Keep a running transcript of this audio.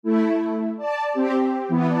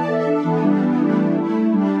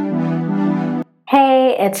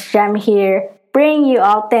it's Jem here, bringing you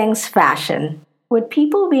all things fashion. With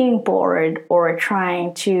people being bored or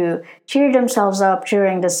trying to cheer themselves up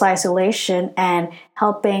during this isolation and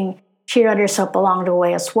helping cheer others up along the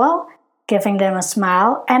way as well, giving them a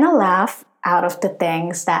smile and a laugh out of the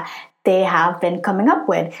things that they have been coming up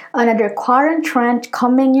with. Another quarantine trend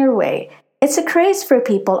coming your way. It's a craze for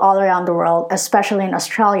people all around the world, especially in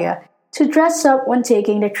Australia, to dress up when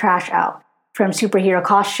taking the trash out. From superhero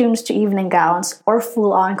costumes to evening gowns or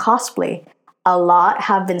full on cosplay, a lot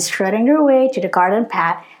have been strutting their way to the garden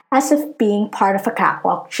path as if being part of a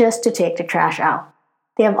catwalk just to take the trash out.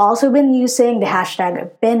 They have also been using the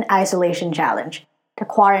hashtag Bin Isolation Challenge. The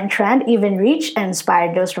quarantine trend even reached and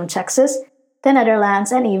inspired those from Texas, the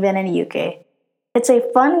Netherlands, and even in the UK. It's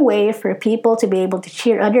a fun way for people to be able to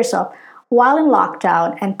cheer others up while in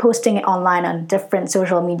lockdown and posting it online on different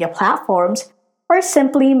social media platforms, or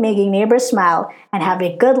simply making neighbors smile and have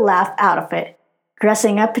a good laugh out of it.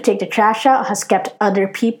 Dressing up to take the trash out has kept other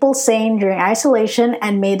people sane during isolation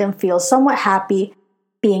and made them feel somewhat happy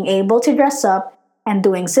being able to dress up and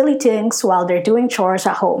doing silly things while they're doing chores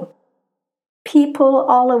at home. People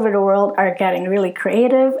all over the world are getting really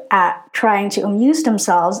creative at trying to amuse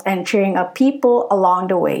themselves and cheering up people along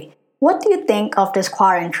the way. What do you think of this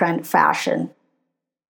quarantine trend fashion?